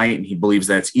Samuel at night and he believes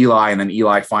that it's Eli. And then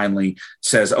Eli finally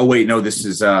says, oh, wait, no, this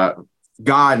is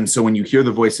God. And so when you hear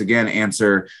the voice again,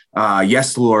 answer,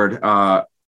 yes, Lord,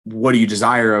 what do you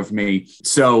desire of me?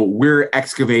 So we're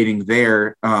excavating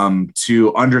there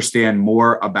to understand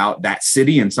more about that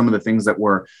city, and some of the things that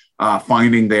we're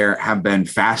finding there have been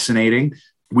fascinating.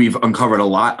 We've uncovered a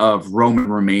lot of Roman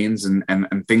remains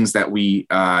and things that we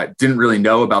didn't really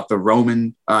know about the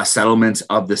Roman settlements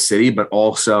of the city, but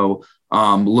also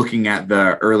looking at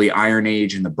the early Iron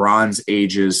Age and the Bronze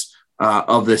Ages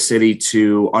of the city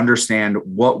to understand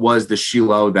what was the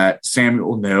Shiloh that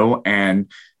Samuel knew,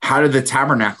 and how did the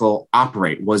tabernacle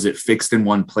operate? Was it fixed in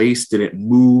one place? Did it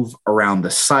move around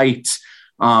the site?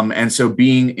 And so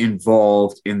being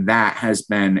involved in that has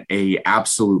been an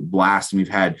absolute blast. And we've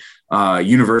had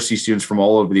university students from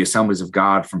all over the Assemblies of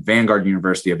God, from Vanguard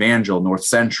University, Evangel, North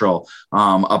Central,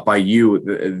 up by you.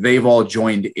 They've all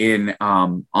joined in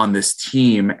on this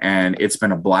team, and it's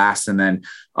been a blast. And then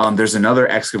there's another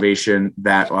excavation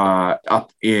that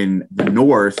up in the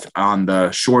north on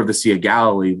the shore of the Sea of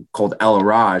Galilee called El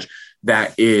Araj,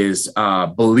 that is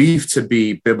believed to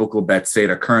be biblical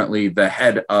Bethsaida. Currently, the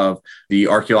head of the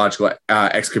archaeological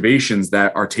excavations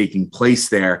that are taking place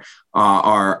there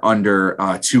are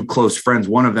under 2 close friends.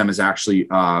 One of them is actually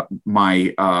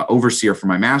my overseer for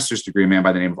my master's degree, a man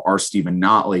by the name of R. Stephen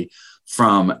Notley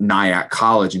from Nyack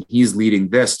College. And he's leading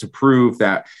this to prove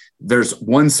that there's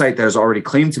one site that is already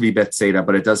claimed to be Bethsaida,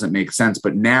 but it doesn't make sense.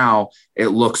 But now it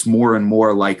looks more and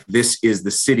more like this is the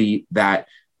city that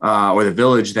or the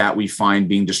village that we find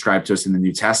being described to us in the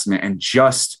New Testament. And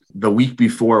just the week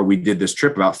before we did this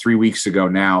trip, about 3 weeks ago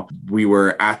now, we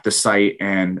were at the site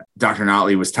and Dr.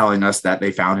 Notley was telling us that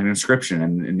they found an inscription.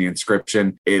 And in the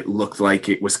inscription, it looked like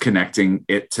it was connecting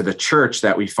it to the church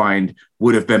that we find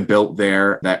would have been built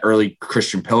there, that early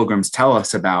Christian pilgrims tell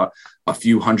us about a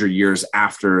few hundred years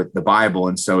after the Bible.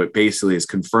 And so it basically is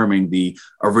confirming the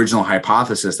original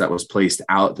hypothesis that was placed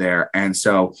out there. And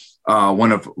so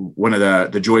one of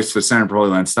the joys for the Center for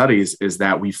Holy Land Studies is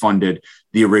that we funded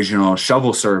the original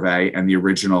shovel survey and the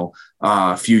original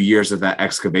few years of that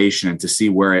excavation, and to see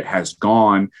where it has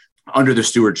gone under the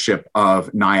stewardship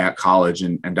of Nyack College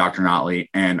and Dr. Notley,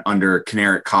 and under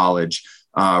Kinneret College,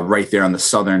 right there on the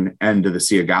southern end of the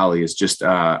Sea of Galilee, is just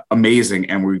amazing.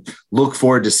 And we look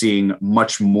forward to seeing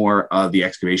much more of the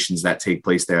excavations that take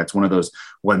place there. It's one of those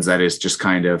ones that is just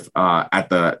kind of at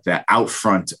the out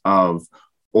front of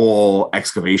all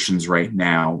excavations right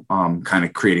now, kind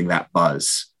of creating that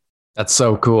buzz. That's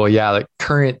so cool. Yeah. Like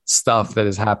current stuff that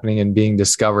is happening and being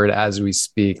discovered as we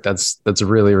speak. That's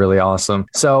really, really awesome.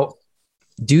 So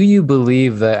do you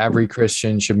believe that every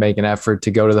Christian should make an effort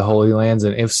to go to the Holy Lands?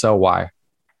 And if so, why?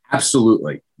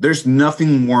 Absolutely. There's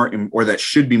nothing more or that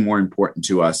should be more important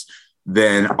to us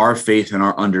than our faith and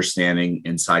our understanding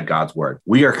inside God's word.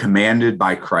 We are commanded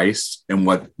by Christ in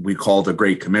what we call the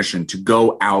Great Commission to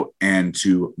go out and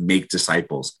to make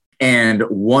disciples. And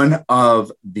one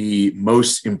of the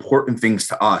most important things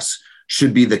to us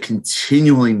should be the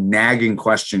continually nagging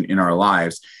question in our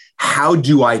lives: how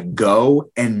do I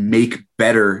go and make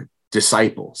better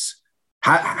disciples?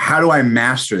 How do I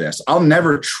master this? I'll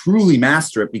never truly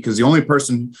master it, because the only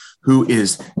person who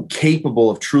is capable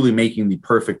of truly making the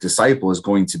perfect disciple is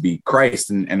going to be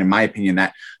Christ. And in my opinion,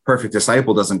 that perfect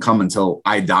disciple doesn't come until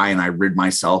I die and I rid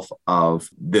myself of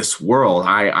this world.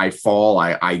 I fall,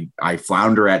 I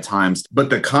flounder at times, but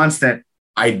the constant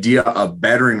idea of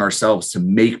bettering ourselves to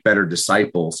make better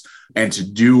disciples and to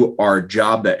do our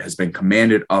job that has been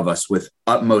commanded of us with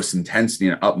utmost intensity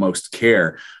and utmost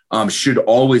care should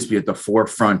always be at the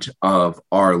forefront of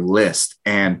our list.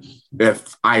 And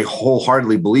if I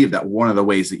wholeheartedly believe that one of the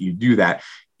ways that you do that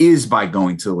is by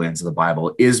going to the lens of the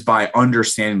Bible, is by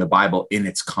understanding the Bible in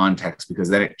its context, because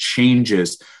then it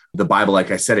changes the Bible.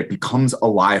 Like I said, it becomes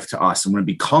alive to us. And when it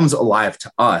becomes alive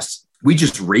to us, we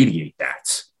just radiate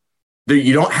that.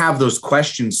 You don't have those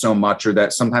questions so much, or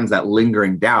that sometimes that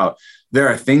lingering doubt. There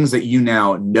are things that you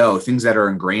now know, things that are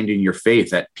ingrained in your faith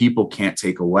that people can't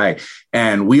take away.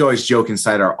 And we always joke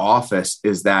inside our office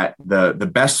is that the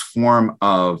best form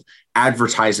of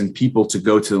advertising people to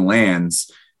go to the lands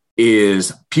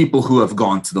is people who have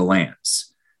gone to the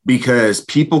lands, because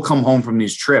people come home from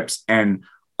these trips and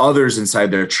others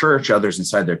inside their church, others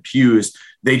inside their pews,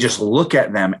 they just look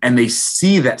at them and they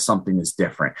see that something is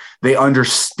different. They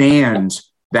understand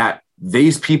that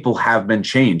these people have been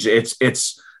changed.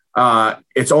 It's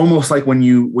almost like when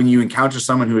you encounter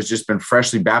someone who has just been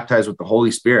freshly baptized with the Holy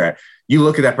Spirit, you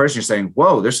look at that person, you're saying,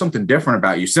 whoa, there's something different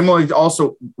about you. Similarly,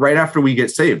 also right after we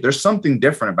get saved, there's something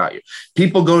different about you.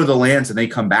 People go to the lands and they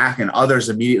come back and others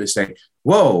immediately say,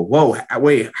 whoa,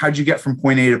 wait, how'd you get from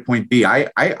point A to point B?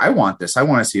 I want this. I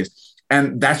want to see this.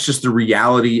 And that's just the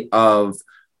reality of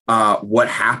what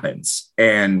happens.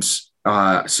 And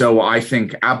so I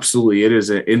think absolutely it is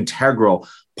an integral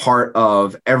part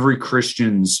of every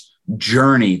Christian's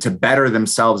journey to better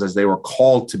themselves as they were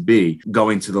called to be,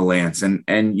 going to the lands.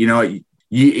 And you know,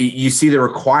 you see the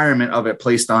requirement of it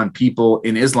placed on people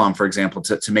in Islam, for example,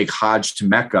 to make Hajj to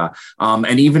Mecca.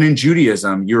 And even in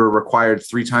Judaism, you're required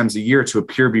 3 times a year to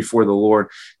appear before the Lord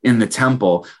in the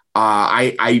temple.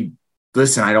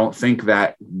 Listen, I don't think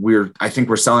that I think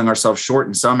we're selling ourselves short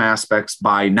in some aspects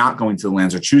by not going to the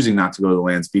lands or choosing not to go to the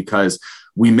lands, because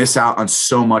we miss out on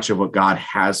so much of what God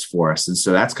has for us. And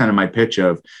so that's kind of my pitch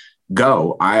of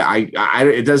go.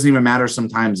 It doesn't even matter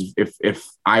sometimes if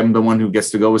I'm the one who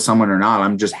gets to go with someone or not.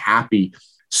 I'm just happy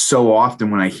so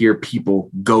often when I hear people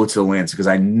go to the lands, because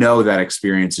I know that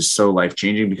experience is so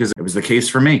life-changing, because it was the case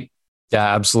for me.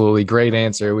 Yeah, absolutely. Great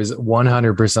answer. It was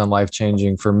 100%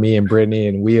 life-changing for me and Brittany,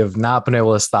 and we have not been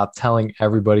able to stop telling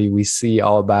everybody we see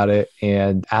all about it,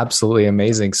 and absolutely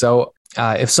amazing. So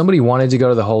if somebody wanted to go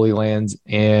to the Holy Lands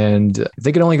and if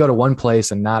they could only go to one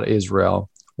place and not Israel,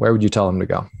 where would you tell them to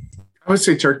go? I would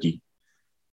say Turkey.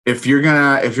 If you're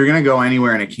gonna go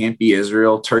anywhere and it can't be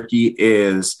Israel, Turkey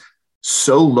is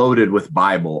so loaded with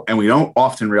Bible, and we don't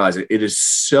often realize it. It is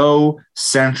so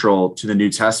central to the New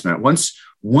Testament.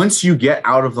 Once you get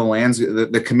out of the lands,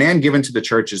 the command given to the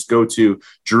church is go to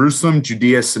Jerusalem,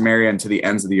 Judea, Samaria, and to the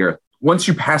ends of the earth. Once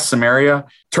you pass Samaria,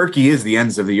 Turkey is the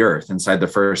ends of the earth inside the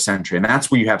first century. And that's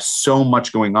where you have so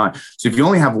much going on. So if you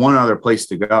only have one other place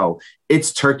to go,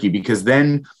 it's Turkey, because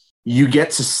then you get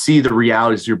to see the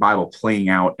realities of your Bible playing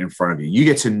out in front of you. You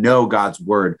get to know God's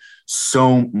word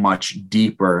so much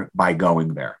deeper by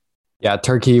going there. Yeah,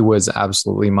 Turkey was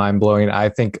absolutely mind-blowing. I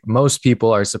think most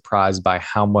people are surprised by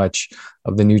how much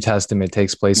of the New Testament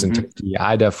takes place in Turkey.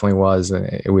 I definitely was.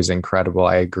 It was incredible.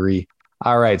 I agree.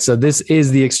 All right. So this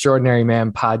is the Extraordinary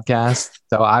Man podcast.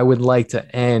 So I would like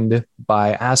to end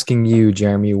by asking you,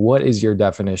 Jeremy, what is your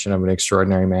definition of an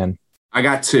extraordinary man? I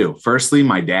got 2. Firstly,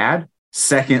 my dad.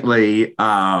 Secondly,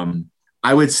 I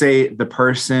would say the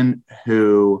person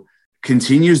who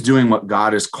continues doing what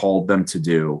God has called them to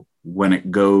do when it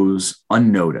goes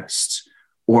unnoticed,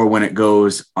 or when it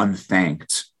goes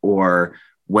unthanked, or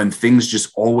when things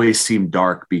just always seem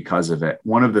dark because of it.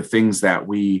 One of the things that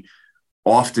we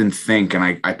often think,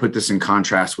 and I put this in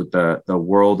contrast with the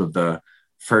world of the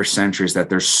first century, is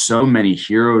that there's so many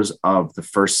heroes of the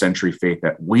first century faith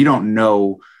that we don't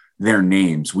know their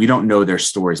names, we don't know their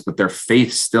stories, but their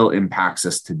faith still impacts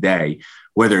us today,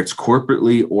 whether it's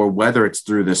corporately or whether it's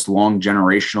through this long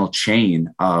generational chain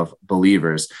of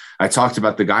believers. I talked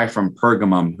about the guy from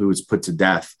Pergamum who was put to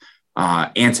death,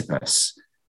 Antipas,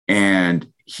 and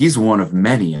he's one of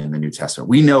many in the New Testament.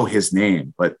 We know his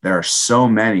name, but there are so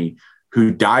many who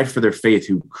died for their faith,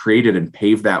 who created and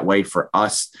paved that way for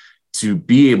us to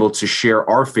be able to share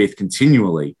our faith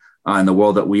continually in the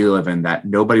world that we live in, that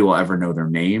nobody will ever know their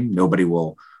name. Nobody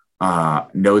will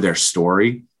know their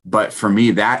story. But for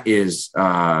me, that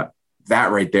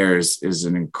right there is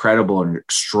an incredible and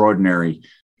extraordinary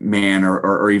man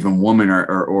or even woman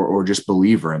or just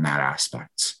believer in that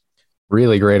aspect.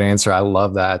 Really great answer. I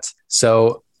love that.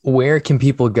 So where can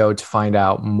people go to find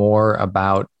out more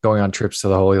about going on trips to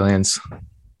the Holy Lands?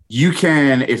 You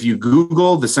can, if you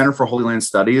Google the Center for Holy Land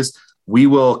Studies, we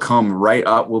will come right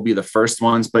up. We'll be the first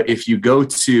ones. But if you go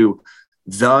to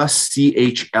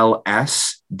thechls.org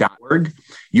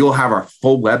You'll have our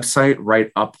full website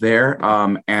right up there.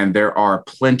 And there are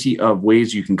plenty of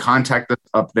ways you can contact us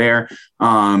up there.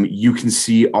 You can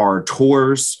see our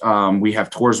tours. We have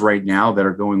tours right now that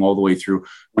are going all the way through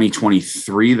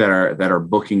 2023 that are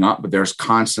booking up, but there's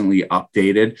constantly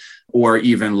updated, or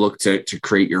even look to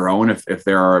create your own if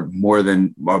there are more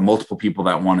than multiple people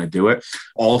that want to do it.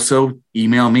 Also,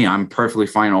 email me. I'm perfectly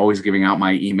fine always giving out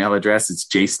my email address. It's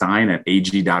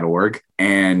jstein@ag.org.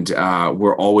 And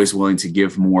we're always willing to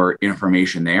give more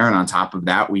information there. And on top of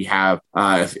that, we have,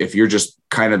 if you're just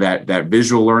kind of that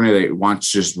visual learner that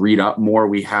wants to just read up more,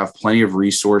 we have plenty of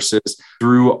resources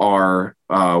through our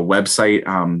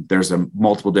website. There's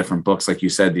multiple different books, like you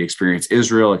said, the Experience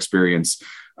Israel, Experience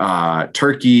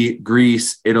Turkey,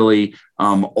 Greece, Italy,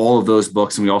 all of those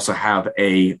books. And we also have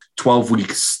a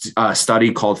 12-week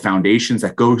study called Foundations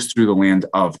that goes through the land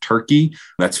of Turkey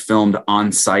that's filmed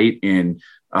on site in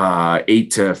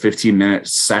 8 to 15 minute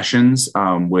sessions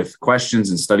with questions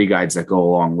and study guides that go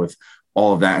along with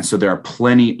all of that. And so there are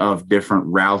plenty of different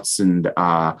routes and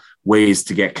ways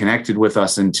to get connected with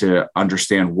us and to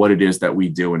understand what it is that we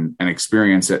do and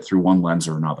experience it through one lens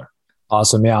or another.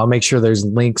 Awesome. Yeah, I'll make sure there's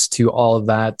links to all of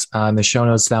that in the show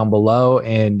notes down below.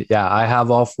 And yeah, I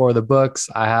have all 4 of the books.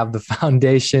 I have the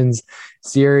Foundations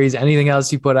series. Anything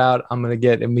else you put out, I'm going to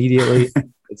get immediately.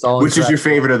 It's all Which is your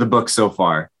favorite of the books so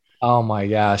far? Oh my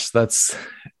gosh, that's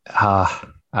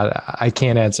I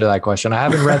can't answer that question. I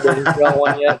haven't read the Israel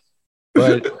one yet,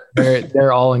 but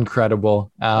they're all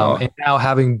incredible. And now,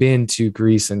 having been to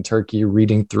Greece and Turkey,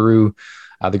 reading through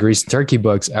the Greece and Turkey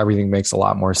books, everything makes a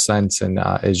lot more sense and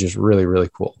is just really, really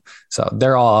cool. So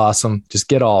they're all awesome. Just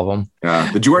get all of them.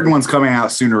 The Jordan one's coming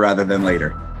out sooner rather than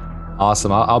later.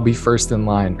 Awesome. I'll be first in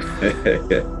line.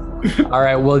 All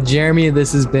right. Well, Jeremy,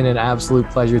 this has been an absolute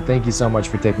pleasure. Thank you so much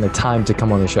for taking the time to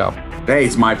come on the show. Hey,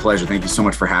 it's my pleasure. Thank you so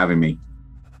much for having me.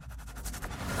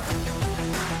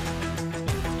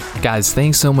 Guys,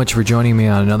 thanks so much for joining me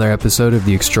on another episode of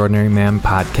the Extraordinary Man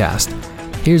podcast.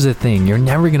 Here's the thing, you're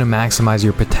never going to maximize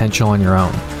your potential on your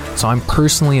own. So I'm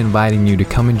personally inviting you to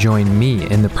come and join me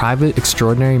in the private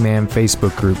Extraordinary Man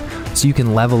Facebook group so you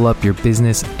can level up your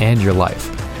business and your life.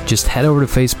 Just head over to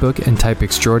Facebook and type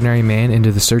Extraordinary Man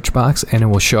into the search box and it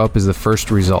will show up as the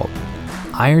first result.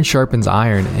 Iron sharpens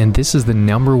iron, and this is the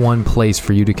 #1 place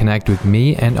for you to connect with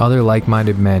me and other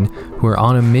like-minded men who are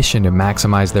on a mission to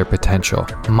maximize their potential.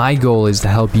 My goal is to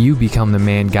help you become the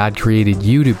man God created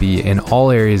you to be in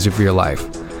all areas of your life.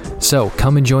 So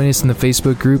come and join us in the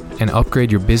Facebook group and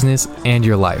upgrade your business and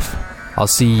your life. I'll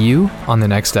see you on the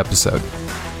next episode.